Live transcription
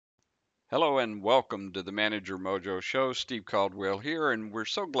Hello and welcome to the Manager Mojo Show. Steve Caldwell here, and we're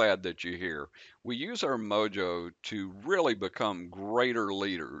so glad that you're here. We use our mojo to really become greater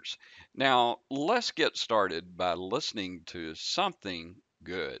leaders. Now, let's get started by listening to something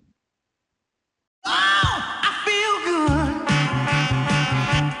good. Oh, I feel good.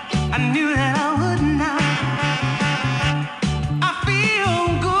 I knew that I would not. I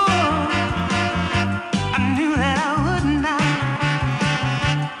feel good. I knew that I would not.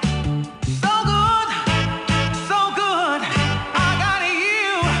 So good, so good. I got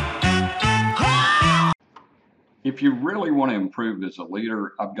you. Oh! If you really want to improve as a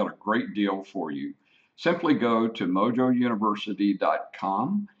leader, I've got a great deal for you. Simply go to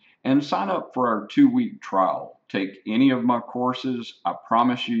mojouniversity.com and sign up for our 2 week trial. Take any of my courses. I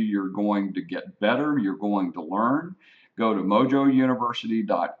promise you, you're going to get better. You're going to learn. Go to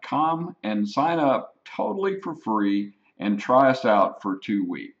mojouniversity.com and sign up totally for free and try us out for 2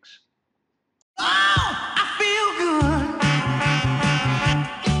 weeks. Oh, I feel good.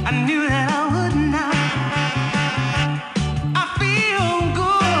 I knew that I would not. I feel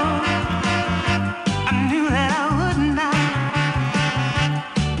good. I knew that I would not.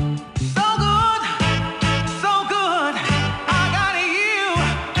 So good, so good. I got you.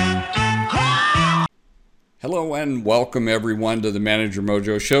 Oh! Hello and welcome everyone to the Manager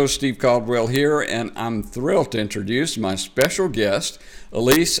Mojo Show. Steve Caldwell here, and I'm thrilled to introduce my special guest,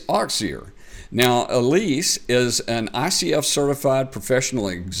 Elise Auxier. Now, Elise is an ICF certified professional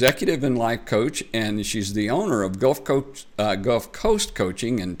executive and life coach, and she's the owner of Gulf Coast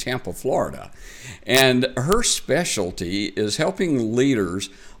Coaching in Tampa, Florida. And her specialty is helping leaders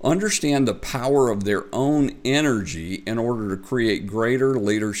understand the power of their own energy in order to create greater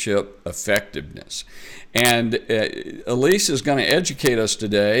leadership effectiveness. And Elise is going to educate us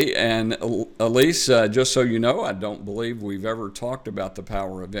today. And Elise, just so you know, I don't believe we've ever talked about the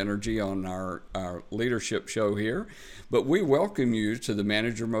power of energy on our leadership show here, but we welcome you to the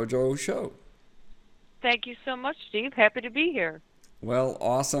Manager Mojo Show. Thank you so much, Steve. Happy to be here. Well,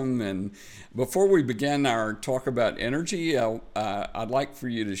 awesome. And before we begin our talk about energy, I'd like for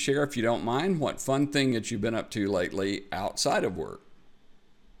you to share, if you don't mind, what fun thing that you've been up to lately outside of work.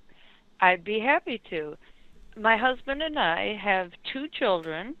 I'd be happy to. My husband and I have two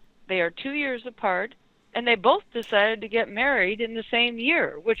children. They are 2 years apart, and they both decided to get married in the same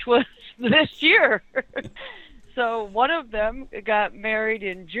year, which was this year. So one of them got married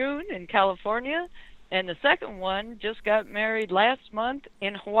in June in California, and the second one just got married last month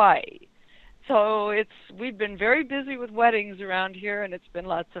in Hawaii. So we've been very busy with weddings around here, and it's been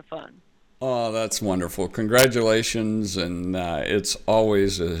lots of fun. Oh, that's wonderful. Congratulations. And it's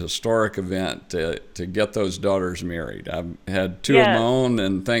always a historic event to get those daughters married. I've had two of my Yes, own,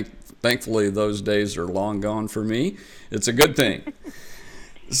 and thankfully those days are long gone for me. It's a good thing.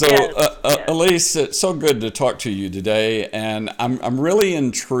 So, yes, yes. Elise, it's so good to talk to you today, and I'm really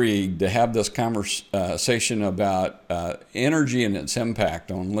intrigued to have this conversation about energy and its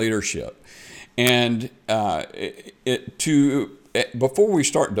impact on leadership. And before we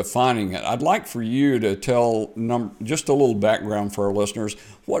start defining it, I'd like for you to tell just a little background for our listeners.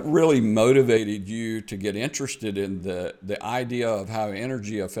 What really motivated you to get interested in the idea of how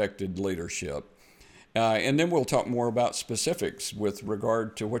energy affected leadership? And then we'll talk more about specifics with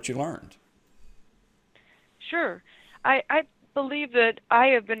regard to what you learned. Sure. I believe that I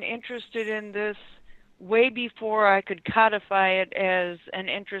have been interested in this way before I could codify it as an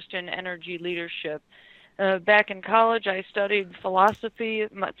interest in energy leadership. Back in college, I studied philosophy.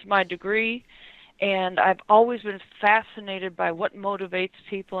 It's my degree, and I've always been fascinated by what motivates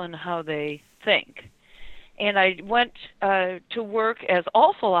people and how they think. And I went to work, as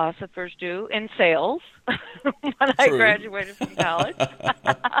all philosophers do, in sales when I True. graduated from college.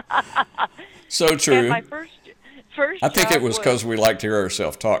 So And true. my first I think it job was was because we like to hear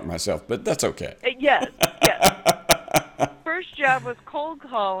ourselves talk myself, but that's okay. yes, yes. First job was cold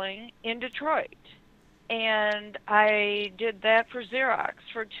calling in Detroit. And I did that for Xerox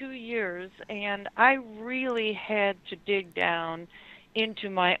for 2 years, and I really had to dig down into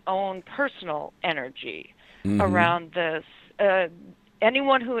my own personal energy Mm-hmm. around this.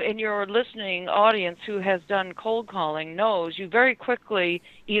 Anyone who in your listening audience who has done cold calling knows you very quickly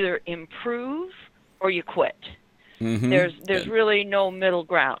either improve or you quit. There's Mm-hmm. really no middle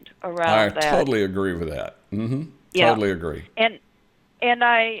ground I around that. totally agree with that. Mm-hmm. Yeah. Totally agree. And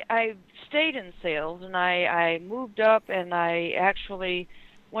I stayed in sales, and I moved up, and I actually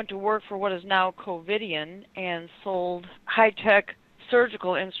went to work for what is now Covidian and sold high-tech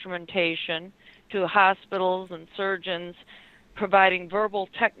surgical instrumentation to hospitals and surgeons, providing verbal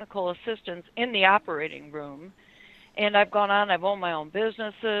technical assistance in the operating room. And I've gone on, I've owned my own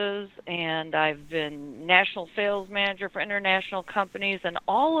businesses, and I've been national sales manager for international companies, and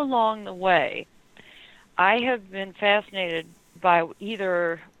all along the way, I have been fascinated by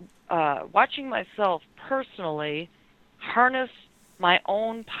either watching myself personally harness my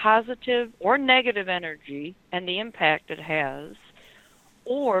own positive or negative energy and the impact it has,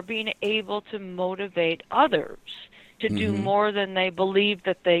 or being able to motivate others to do more than they believed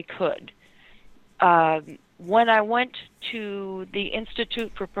that they could. When I went to the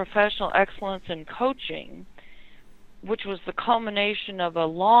Institute for Professional Excellence in Coaching, which was the culmination of a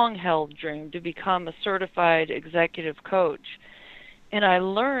long-held dream to become a certified executive coach, and I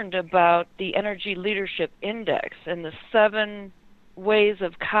learned about the Energy Leadership Index and the 7 ways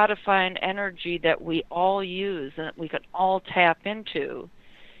of codifying energy that we all use and that we can all tap into,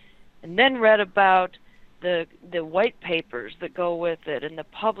 and then read about the white papers that go with it and the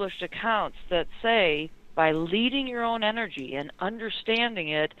published accounts that say by leading your own energy and understanding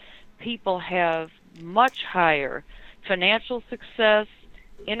it, people have much higher financial success,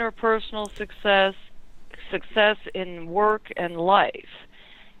 interpersonal success, success in work and life.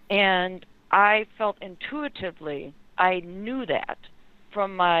 And I felt intuitively, I knew that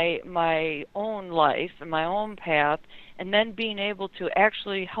from my own life and my own path, and then being able to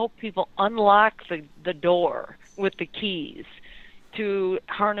actually help people unlock the door with the keys to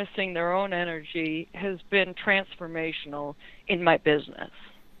harnessing their own energy has been transformational in my business.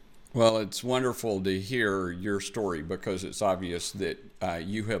 Well, it's wonderful to hear your story because it's obvious that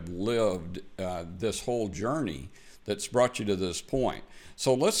you have lived this whole journey that's brought you to this point.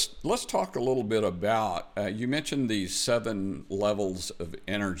 So let's talk a little bit about, you mentioned these 7 levels of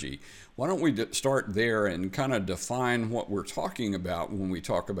energy. Why don't we start there and kind of define what we're talking about when we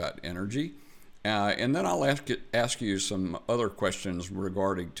talk about energy? And then I'll ask you some other questions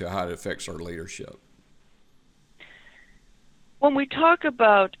regarding to how it affects our leadership. When we talk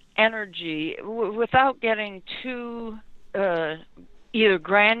about energy, without getting too either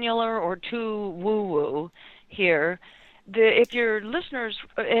granular or too woo-woo here, if your listeners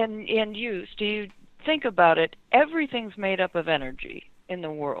and you, Steve, think about it, everything's made up of energy in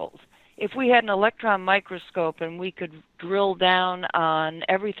the world. If we had an electron microscope and we could drill down on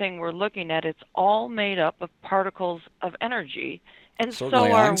everything we're looking at, it's all made up of particles of energy. And Certainly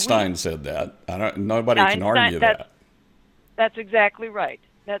so are Einstein we. said that. Nobody can argue that. That's exactly right.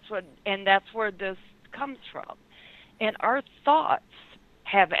 That's where this comes from. And our thoughts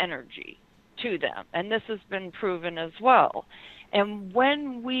have energy to them, and this has been proven as well. And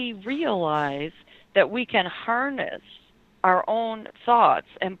when we realize that we can harness our own thoughts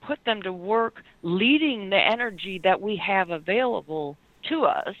and put them to work leading the energy that we have available to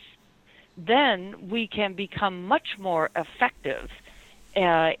us, then we can become much more effective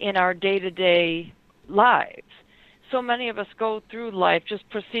in our day-to-day lives. So many of us go through life just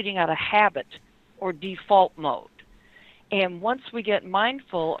proceeding out of habit or default mode. And once we get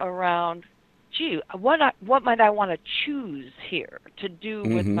mindful around, gee, what might I want to choose here to do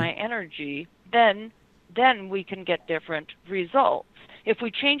with my energy, then we can get different results. If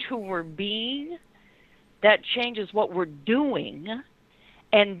we change who we're being, that changes what we're doing,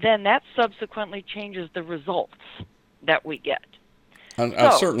 and then that subsequently changes the results that we get.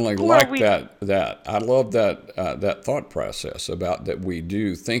 I certainly like that. I love that thought process about that we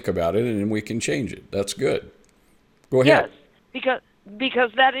do think about it and we can change it. That's good. Go ahead. Yes,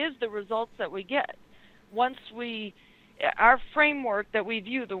 because that is the results that we get. Our framework that we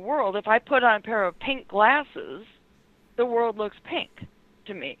view the world, if I put on a pair of pink glasses, the world looks pink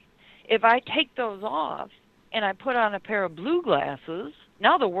to me. If I take those off and I put on a pair of blue glasses,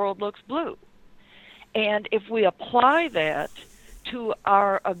 now the world looks blue. And if we apply that to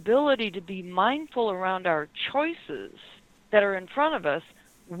our ability to be mindful around our choices that are in front of us,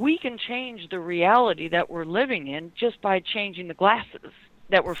 we can change the reality that we're living in just by changing the glasses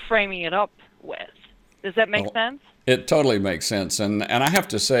that we're framing it up with. Does that make sense? It totally makes sense. And I have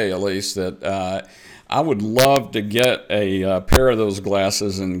to say, Elise, that I would love to get a pair of those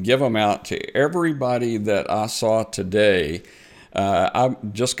glasses and give them out to everybody that I saw today. I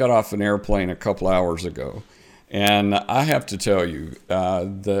just got off an airplane a couple hours ago. And I have to tell you,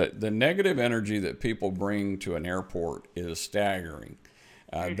 the negative energy that people bring to an airport is staggering.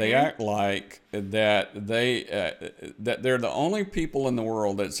 They act like that they're the only people in the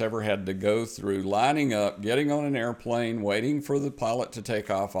world that's ever had to go through lining up, getting on an airplane, waiting for the pilot to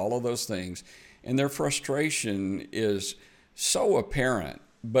take off, all of those things. And their frustration is so apparent,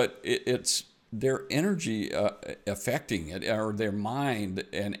 but it's their energy affecting it, or their mind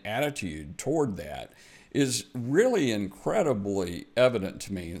and attitude toward that is really incredibly evident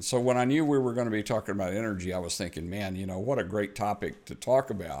to me. And so when I knew we were going to be talking about energy, I was thinking, man, what a great topic to talk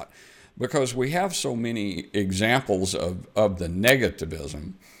about, because we have so many examples of the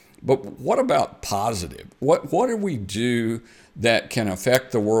negativism. But what about positive? What do we do that can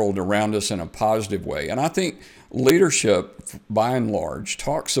affect the world around us in a positive way? And I think leadership, by and large,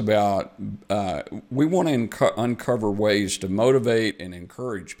 talks about we want to uncover ways to motivate and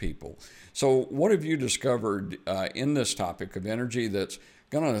encourage people. So what have you discovered in this topic of energy that's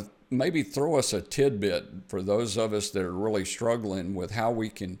going to maybe throw us a tidbit for those of us that are really struggling with how we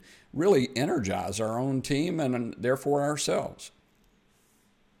can really energize our own team and therefore ourselves?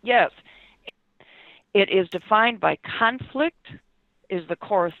 Yes. It is defined by conflict, is the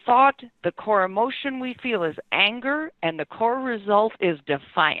core thought, the core emotion we feel is anger, and the core result is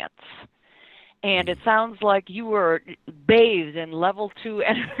defiance. And it sounds like you were bathed in level 2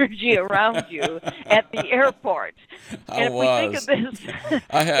 energy around you at the airport. I and if was. we think of this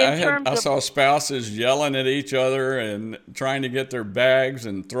I saw spouses yelling at each other and trying to get their bags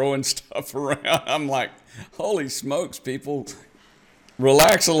and throwing stuff around. I'm like, holy smokes, people,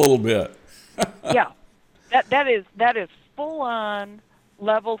 relax a little bit. Yeah, that is full on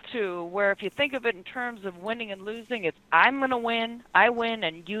level 2, where if you think of it in terms of winning and losing, it's I'm going to win, I win,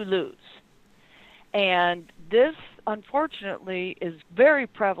 and you lose. And this, unfortunately, is very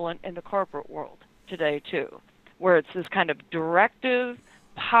prevalent in the corporate world today, too, where it's this kind of directive,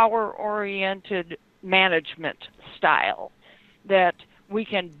 power-oriented management style that we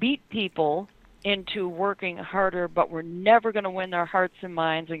can beat people into working harder, but we're never going to win their hearts and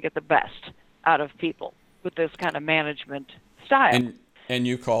minds and get the best out of people with this kind of management style. And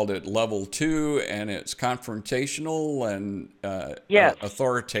you called it level 2, and it's confrontational and Yes.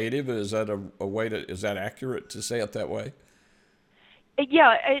 authoritative. Is that a way to? Is that accurate to say it that way?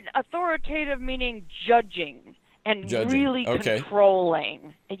 Yeah, authoritative meaning judging and really Okay.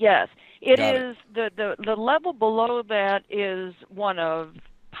 controlling. Yes, it Got is the level below that is one of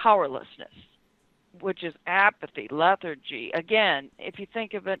powerlessness, which is apathy, lethargy. Again, if you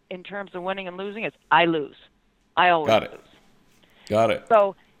think of it in terms of winning and losing, it's I lose. I always lose. Got it.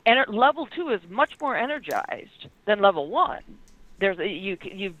 So, level 2 is much more energized than level 1.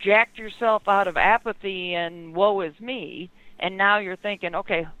 You've jacked yourself out of apathy and woe is me, and now you're thinking,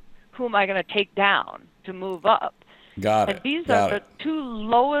 okay, who am I going to take down to move up? Got it. And these are the 2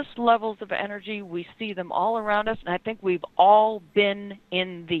 lowest levels of energy. We see them all around us, and I think we've all been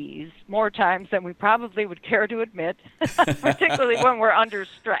in these more times than we probably would care to admit, particularly when we're under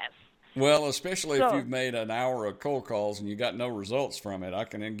stress. Well, especially if you've made an hour of cold calls and you got no results from it, I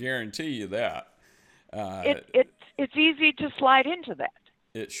can guarantee you that. It's easy to slide into that.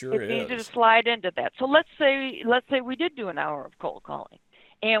 It sure is. It's easy to slide into that. So let's say we did do an hour of cold calling,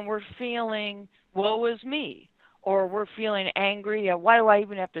 and we're feeling woe is me, or we're feeling angry. Why do I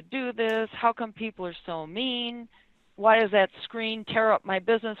even have to do this? How come people are so mean? Why does that screen tear up my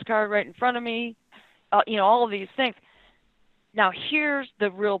business card right in front of me? All of these things. Now, here's the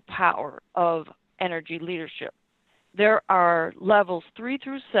real power of energy leadership. There are levels 3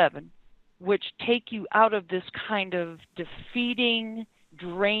 through 7, which take you out of this kind of defeating,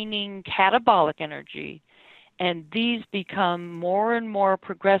 draining, catabolic energy, and these become more and more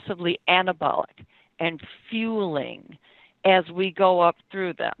progressively anabolic and fueling as we go up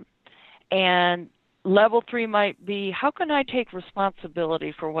through them. And level 3 might be, how can I take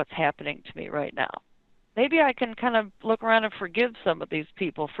responsibility for what's happening to me right now? Maybe I can kind of look around and forgive some of these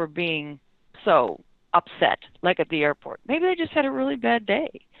people for being so upset, like at the airport. Maybe they just had a really bad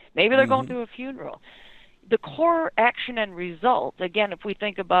day. Maybe they're going to a funeral. The core action and result, again, if we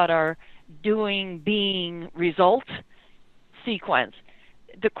think about our doing, being, result sequence,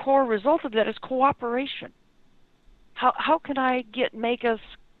 the core result of that is cooperation. How can I make us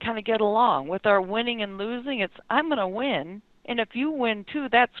kind of get along with our winning and losing? It's I'm going to win, and if you win too,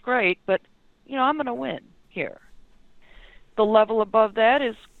 that's great, but I'm going to win here. The level above that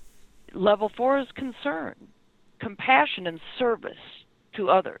is level 4 is concern, compassion, and service to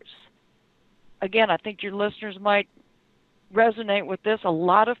others. Again, I think your listeners might resonate with this. A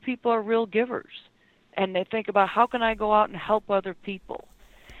lot of people are real givers, and they think about how can I go out and help other people.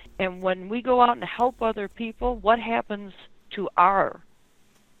 And when we go out and help other people, what happens to our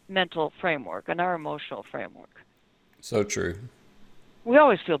mental framework and our emotional framework? So true. We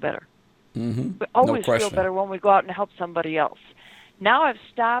always feel better. Mm-hmm. We always feel better when we go out and help somebody else. Now I've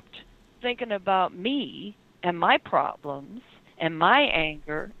stopped thinking about me and my problems and my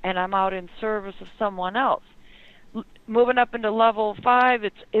anger, and I'm out in service of someone else. Moving up into level 5,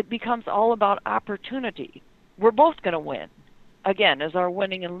 it becomes all about opportunity. We're both going to win. Again, as our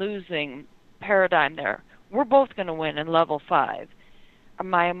winning and losing paradigm there. We're both going to win in level 5.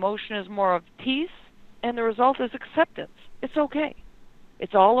 My emotion is more of peace, and the result is acceptance. It's okay.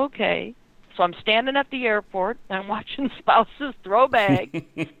 It's all okay. So I'm standing at the airport, and I'm watching spouses throw bags.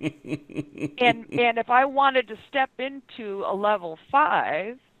 and if I wanted to step into a level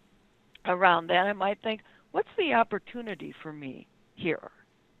 5 around that, I might think, what's the opportunity for me here?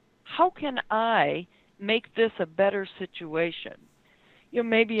 How can I make this a better situation?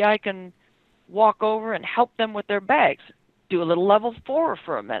 Maybe I can walk over and help them with their bags, do a little level 4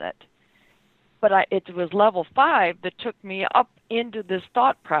 for a minute. But it was level 5 that took me up into this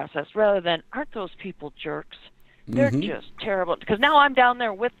thought process rather than, aren't those people jerks? They're just terrible. Because now I'm down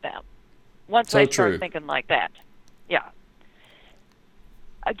there with them once I start thinking like that. Yeah.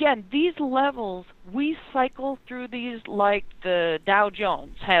 Again, these levels, we cycle through these like the Dow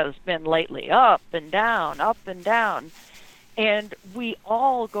Jones has been lately, up and down, up and down. And we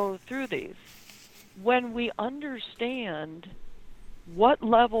all go through these. When we understand what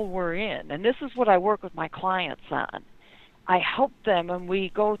level we're in, and this is what I work with my clients on, I help them, and we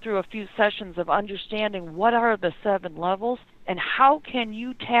go through a few sessions of understanding what are the 7 levels and how can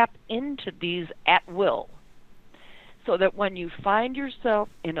you tap into these at will, so that when you find yourself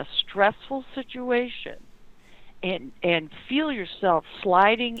in a stressful situation and feel yourself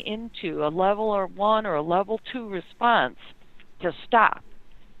sliding into a level 1 or a level 2 response, to stop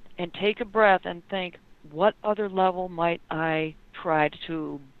and take a breath and think, what other level might I try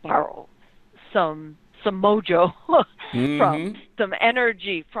to borrow some mojo from, some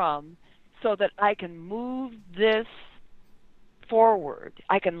energy from, so that I can move this forward.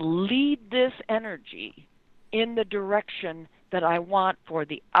 I can lead this energy in the direction that I want for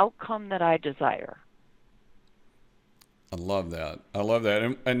the outcome that I desire. I love that. I love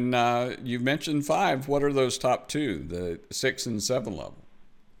that. And you mentioned 5. What are those top 2, the 6 and 7 level?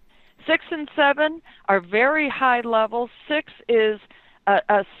 6 and 7 are very high levels. 6 is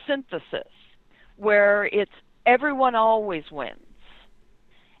a synthesis where it's everyone always wins.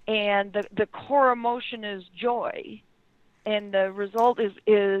 And the core emotion is joy. And the result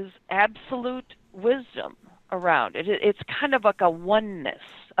is absolute wisdom around it. It's kind of like a oneness,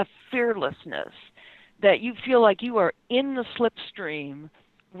 a fearlessness, that you feel like you are in the slipstream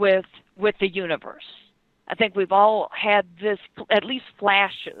with the universe. I think we've all had this, at least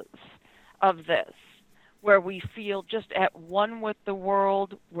flashes of this, where we feel just at one with the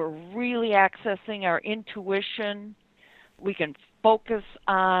world. We're really accessing our intuition. We can focus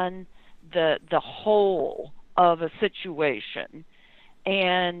on the whole of a situation.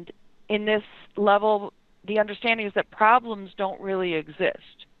 And in this level, the understanding is that problems don't really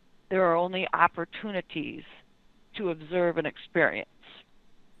exist. There are only opportunities to observe and experience.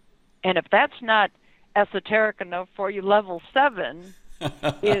 And if that's not esoteric enough for you, level 7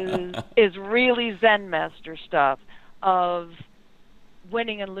 is really Zen master stuff of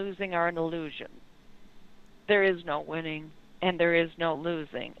winning and losing are an illusion. There is no winning and there is no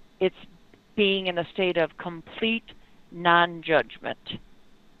losing. It's being in a state of complete non-judgment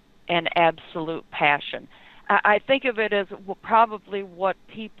and absolute passion. I think of it as probably what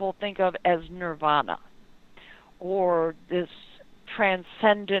people think of as nirvana, or this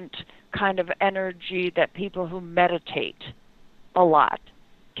transcendent kind of energy that people who meditate a lot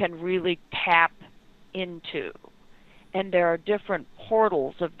can really tap into. And there are different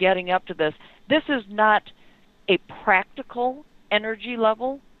portals of getting up to this. This is not a practical energy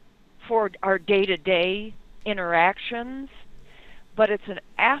level for our day-to-day interactions, but it's an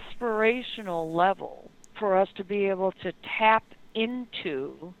aspirational level for us to be able to tap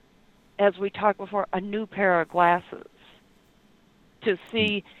into, as we talked before, a new pair of glasses to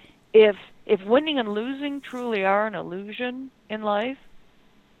see if winning and losing truly are an illusion in life,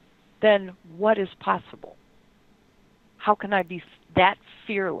 then what is possible? How can I be that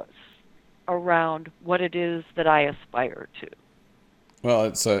fearless around what it is that I aspire to? Well,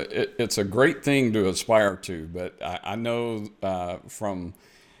 it's a great thing to aspire to, but I know from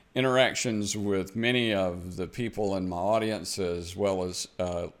interactions with many of the people in my audience, as well as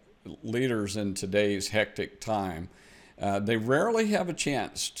leaders in today's hectic time, they rarely have a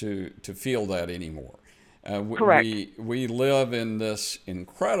chance to feel that anymore. Correct. We live in this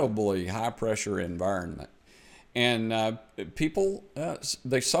incredibly high pressure environment, and people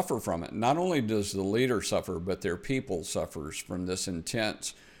they suffer from it. Not only does the leader suffer, but their people suffers from this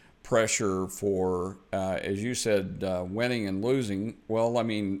intense pressure for, as you said, winning and losing. Well, I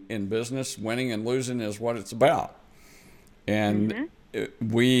mean, in business, winning and losing is what it's about, and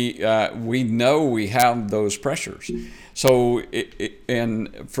we know we have those pressures. So,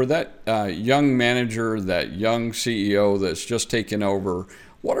 and for that young manager, that young CEO that's just taken over,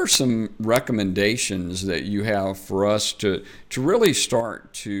 What are some recommendations that you have for us to really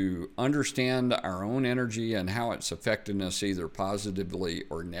start to understand our own energy and how it's affecting us either positively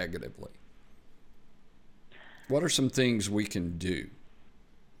or negatively? What are some things we can do?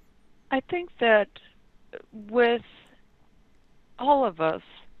 I think that with all of us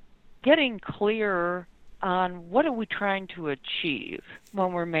getting clear on what are we trying to achieve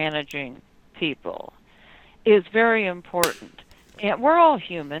when we're managing people is very important. And we're all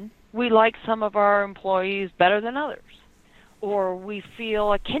human. We like some of our employees better than others, or we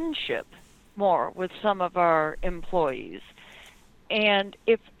feel a kinship more with some of our employees. And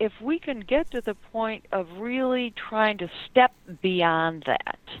if we can get to the point of really trying to step beyond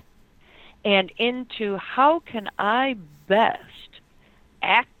that and into how can I best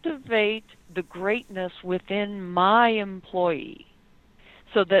activate the greatness within my employee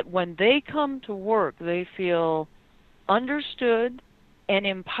so that when they come to work, they feel understood and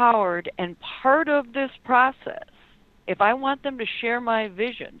empowered and part of this process. If I want them to share my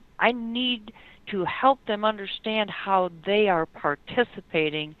vision, I need to help them understand how they are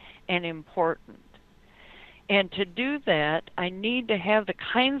participating and important. And to do that, I need to have the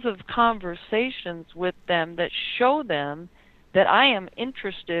kinds of conversations with them that show them that I am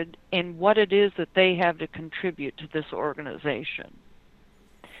interested in what it is that they have to contribute to this organization.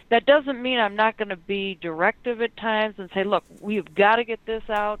 That doesn't mean I'm not going to be directive at times and say, look, we've got to get this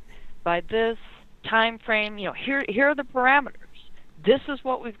out by this time frame. You know, here are the parameters. This is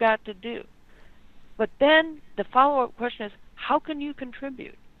what we've got to do. But then the follow-up question is, how can you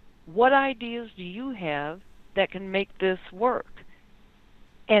contribute? What ideas do you have that can make this work?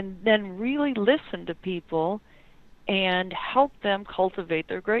 And then really listen to people and help them cultivate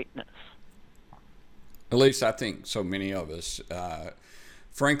their greatness. At least I think so many of us,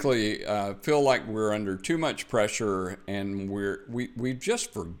 frankly, feel like we're under too much pressure, and we've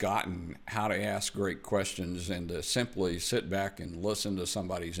just forgotten how to ask great questions and to simply sit back and listen to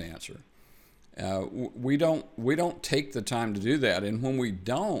somebody's answer. We don't take the time to do that, and when we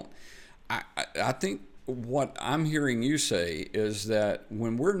don't, I think what I'm hearing you say is that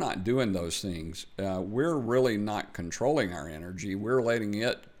when we're not doing those things, we're really not controlling our energy. We're letting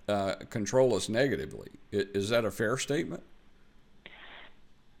it control us negatively. Is that a fair statement?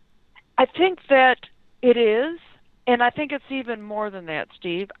 I think that it is, and I think it's even more than that,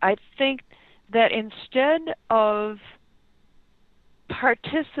 Steve. I think that instead of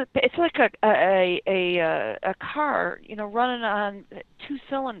it's like a car, you know, running on 2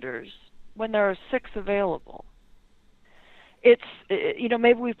 cylinders when there are 6 available. It's, you know,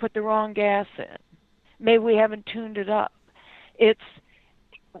 maybe we put the wrong gas in. Maybe we haven't tuned it up. It's,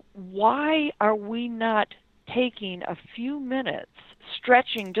 why are we not taking a few minutes,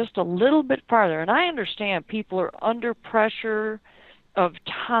 stretching just a little bit farther? And I understand people are under pressure of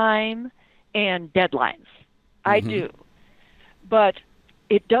time and deadlines. I do. But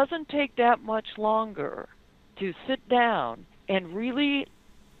it doesn't take that much longer to sit down and really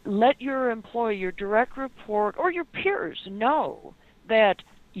let your employee, your direct report, or your peers know that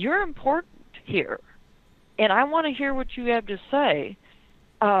you're important here. And I want to hear what you have to say.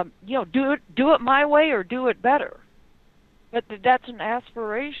 You know, do it my way or do it better. But that's an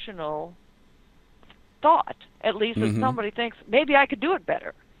aspirational thought, at least if somebody thinks, maybe I could do it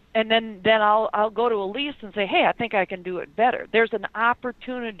better. And then I'll go to Elise and say, hey, I think I can do it better. There's an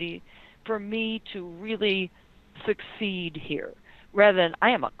opportunity for me to really succeed here, rather than I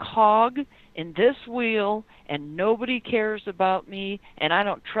am a cog in this wheel and nobody cares about me and I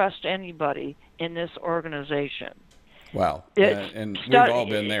don't trust anybody in this organization. Wow. And we've all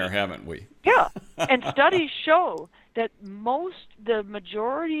been there, haven't we? Yeah. And studies show that the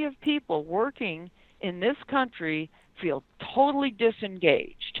majority of people working in this country feel totally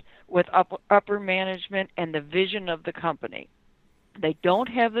disengaged with upper management and the vision of the company. They don't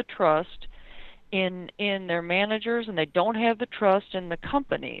have the trust in their managers, and they don't have the trust in the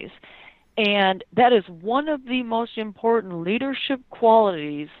companies. And that is one of the most important leadership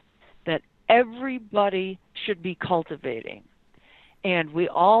qualities that everybody should be cultivating. And we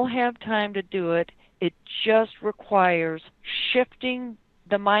all have time to do it. It just requires shifting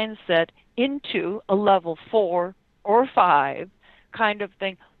the mindset into a level 4 or 5 kind of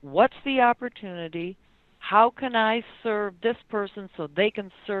thing. What's the opportunity? How can I serve this person so they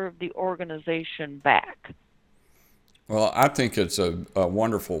can serve the organization back? Well, I think it's a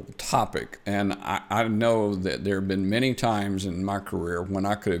wonderful topic, and I know that there have been many times in my career when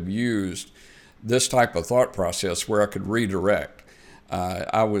I could have used this type of thought process where I could redirect.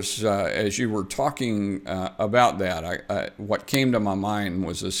 I was, as you were talking about that, what came to my mind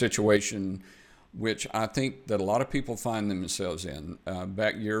was a situation which I think that a lot of people find themselves in.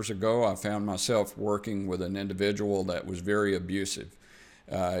 Back years ago, I found myself working with an individual that was very abusive.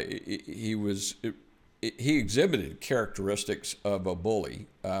 He was he exhibited characteristics of a bully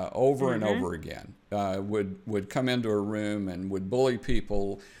over and over again. Would come into a room and would bully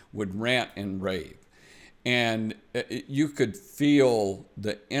people, would rant and rave. And you could feel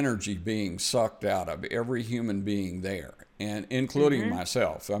the energy being sucked out of every human being there, and including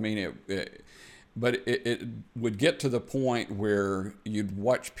myself. I mean, it would get to the point where you'd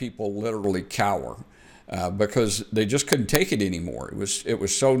watch people literally cower because they just couldn't take it anymore. It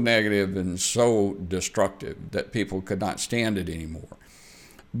was so negative and so destructive that people could not stand it anymore.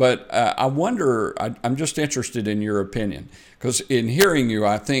 But I wonder, I'm just interested in your opinion, because in hearing you,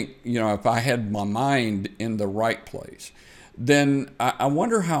 I think, if I had my mind in the right place, then I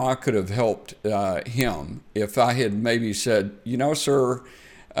wonder how I could have helped him if I had maybe said, sir,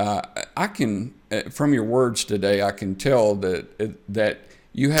 I can, from your words today, I can tell that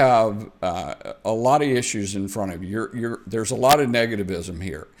you have a lot of issues in front of you. There's a lot of negativism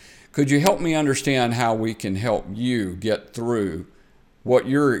here. Could you help me understand how we can help you get through what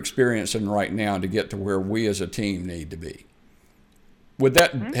you're experiencing right now to get to where we as a team need to be? Would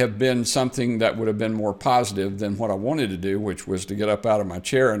that have been something that would have been more positive than what I wanted to do, which was to get up out of my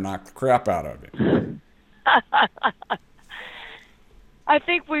chair and knock the crap out of him? I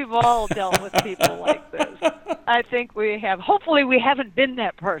think we've all dealt with people like this. I think we have. Hopefully we haven't been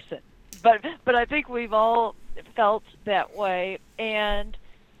that person, but I think we've all felt that way. And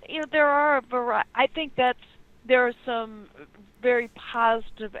there are I think there are some very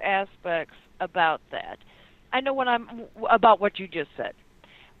positive aspects about that. I know about what you just said.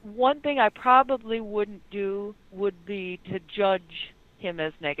 One thing I probably wouldn't do would be to judge him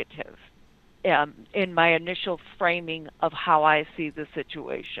as negative in my initial framing of how I see the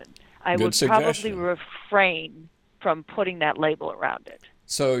situation. I would probably refrain from putting that label around it.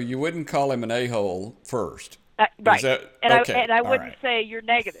 So you wouldn't call him an a-hole first? Right. I wouldn't say you're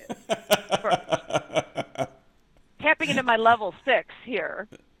negative first. Tapping into my level 6 here.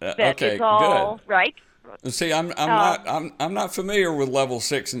 It's all good. Right. See, I'm not familiar with level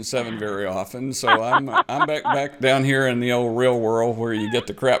 6 and 7 very often, so I'm back down here in the old real world where you get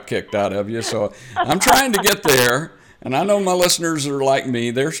the crap kicked out of you. So I'm trying to get there, and I know my listeners are like me;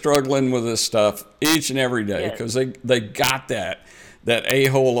 they're struggling with this stuff each and every day because they got that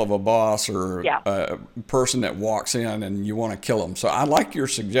a-hole of a boss or a person that walks in and you want to kill them. So I like your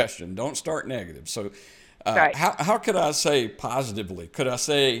suggestion. Don't start negative. So how could I say positively? Could I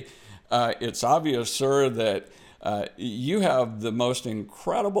say, it's obvious, sir, that you have the most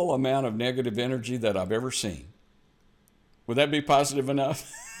incredible amount of negative energy that I've ever seen. Would that be positive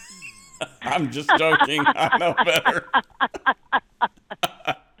enough? I'm just joking. I know better.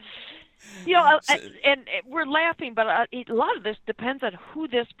 And we're laughing, but a lot of this depends on who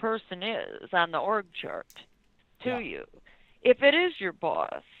this person is on the org chart to you. If it is your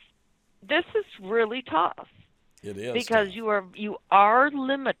boss, this is really tough. It is because tough. you are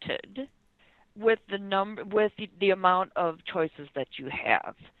limited with the amount of choices that you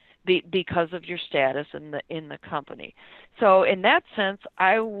have because of your status in the company. So in that sense,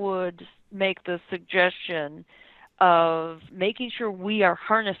 I would make the suggestion of making sure we are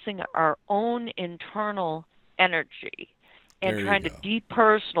harnessing our own internal energy and trying to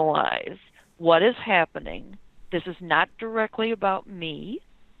depersonalize what is happening. This is not directly about me.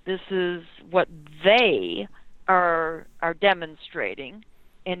 This is what they are demonstrating,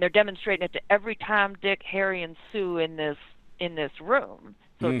 and they're demonstrating it to every Tom, Dick, Harry, and Sue in this room.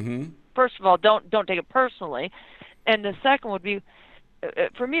 So first of all, don't take it personally, and the second would be,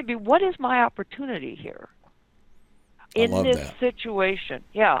 for me, what is my opportunity here in this situation?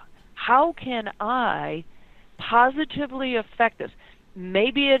 Yeah, how can I positively affect this?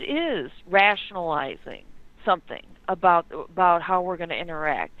 Maybe it is rationalizing something about how we're going to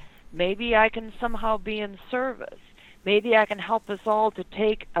interact. Maybe I can somehow be in service. Maybe I can help us all to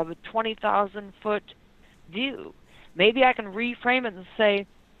take a 20,000-foot view. Maybe I can reframe it and say,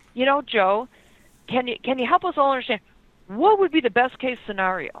 Joe, can you help us all understand what would be the best case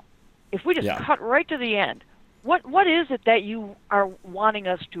scenario if we just cut right to the end? What is it that you are wanting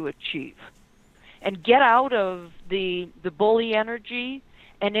us to achieve? And get out of the bully energy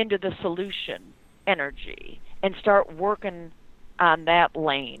and into the solution energy and start working on that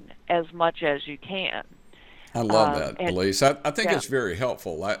lane as much as you can. I love that, Elise. I think it's very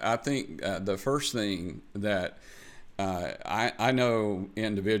helpful. I think the first thing that I know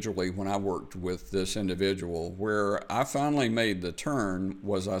individually when I worked with this individual, where I finally made the turn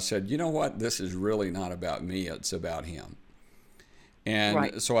was I said, you know what, this is really not about me, it's about him. And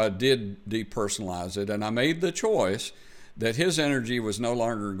Right. so I did depersonalize it, and I made the choice that his energy was no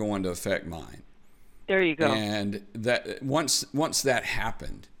longer going to affect mine. There you go. And that once that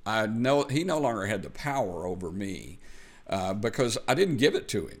happened, I know he no longer had the power over me, because I didn't give it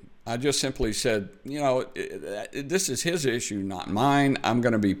to him. I just simply said, this is his issue, not mine. I'm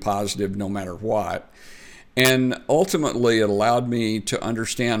going to be positive no matter what. And ultimately, it allowed me to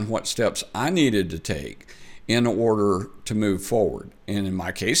understand what steps I needed to take in order to move forward. And in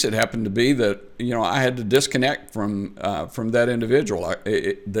my case, it happened to be that I had to disconnect from that individual.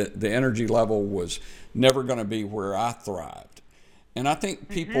 The energy level was never going to be where I thrived. And I think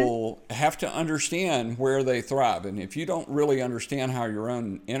people have to understand where they thrive. And if you don't really understand how your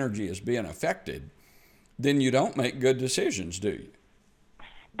own energy is being affected, then you don't make good decisions, do you?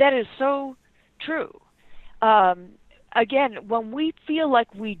 That is so true. Again, when we feel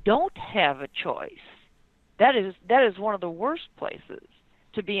like we don't have a choice, that is one of the worst places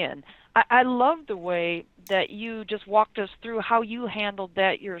to be in. I love the way that you just walked us through how you handled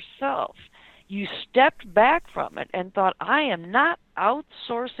that yourself. You stepped back from it and thought, I am not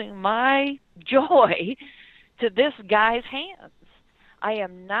outsourcing my joy to this guy's hands. I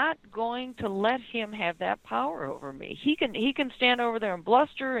am not going to let him have that power over me. He can stand over there and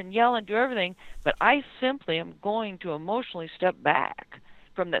bluster and yell and do everything, but I simply am going to emotionally step back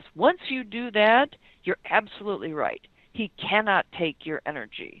from this. Once you do that, you're absolutely right. He cannot take your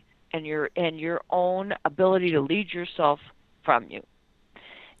energy and your own ability to lead yourself from you.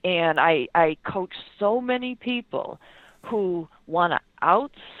 And I coach so many people who want to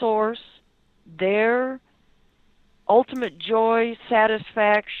outsource their ultimate joy,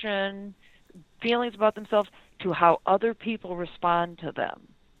 satisfaction, feelings about themselves to how other people respond to them.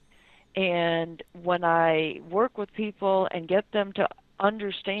 And when I work with people and get them to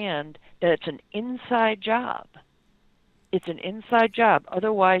understand that it's an inside job, it's an inside job.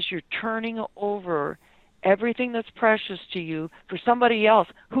 Otherwise, you're turning over everything that's precious to you for somebody else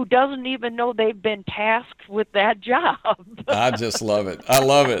who doesn't even know they've been tasked with that job. I just love it. I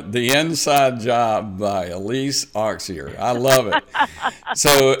love it. The Inside Job by Elise Auxier. I love it.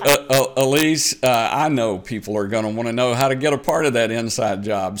 So, Elise, I know people are going to want to know how to get a part of that inside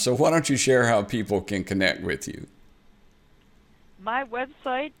job. So why don't you share how people can connect with you? My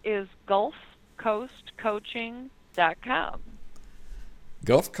website is GulfCoastCoaching.com.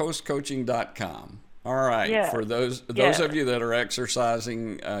 GulfCoastCoaching.com. All right. Yeah. For those Yeah. of you that are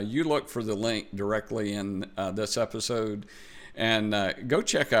exercising, you look for the link directly in this episode, and go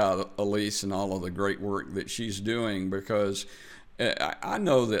check out Elise and all of the great work that she's doing, because I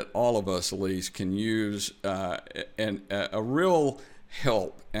know that all of us, Elise, can use a real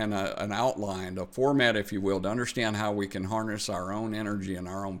help and an outline, a format, if you will, to understand how we can harness our own energy and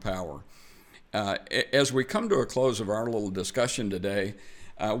our own power. As we come to a close of our little discussion today,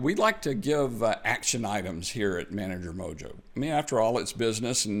 we'd like to give action items here at Manager Mojo. I mean, after all, it's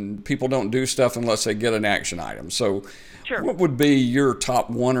business, and people don't do stuff unless they get an action item. So Sure. what would be your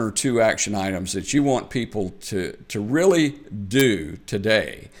top one or two action items that you want people to really do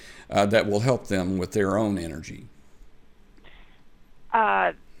today that will help them with their own energy?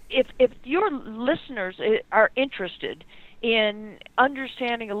 If your listeners are interested in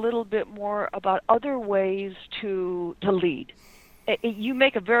understanding a little bit more about other ways to lead, you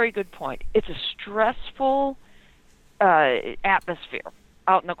make a very good point. It's a stressful atmosphere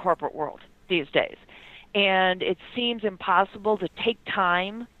out in the corporate world these days, and it seems impossible to take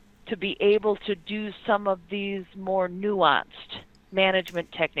time to be able to do some of these more nuanced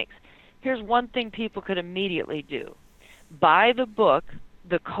management techniques. Here's one thing people could immediately do. Buy the book,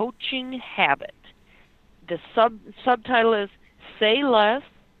 The Coaching Habit. The subtitle is Say Less,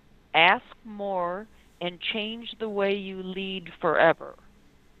 Ask More, and Change the Way You Lead Forever.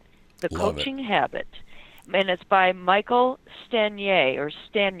 The Love Coaching Habit. And it's by Michael Stanier,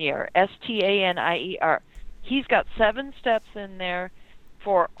 Stanier. He's got 7 steps in there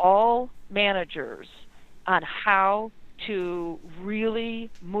for all managers on how to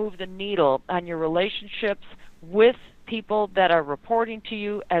really move the needle on your relationships with people that are reporting to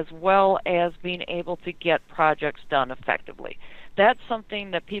you, as well as being able to get projects done effectively. That's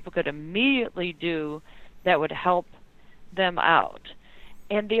something that people could immediately do that would help them out.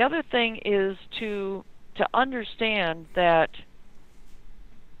 And the other thing is to understand that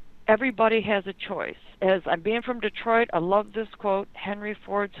everybody has a choice. As I'm being from Detroit, I love this quote. Henry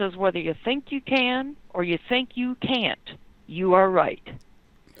Ford says, whether you think you can or you think you can't, you are right.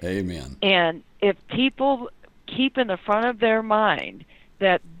 Amen. And if people keep in the front of their mind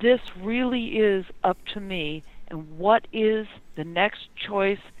that this really is up to me, and what is the next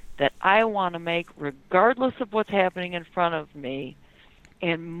choice that I want to make regardless of what's happening in front of me,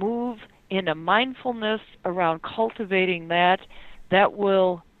 and move in a mindfulness around cultivating that, that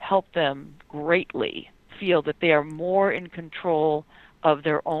will help them greatly feel that they are more in control of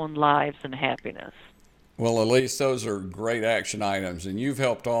their own lives and happiness. Well, Elise, those are great action items, and you've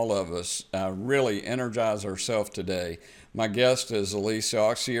helped all of us really energize ourselves today. My guest is Elise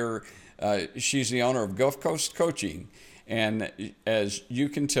Auxier. She's the owner of Gulf Coast Coaching, and as you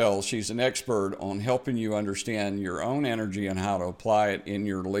can tell, she's an expert on helping you understand your own energy and how to apply it in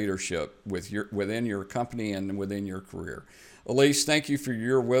your leadership within your company and within your career. Elise, thank you for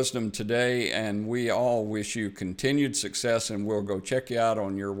your wisdom today, and we all wish you continued success, and we'll go check you out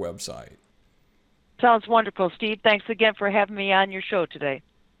on your website. Sounds wonderful, Steve. Thanks again for having me on your show today.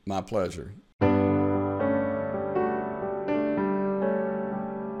 My pleasure.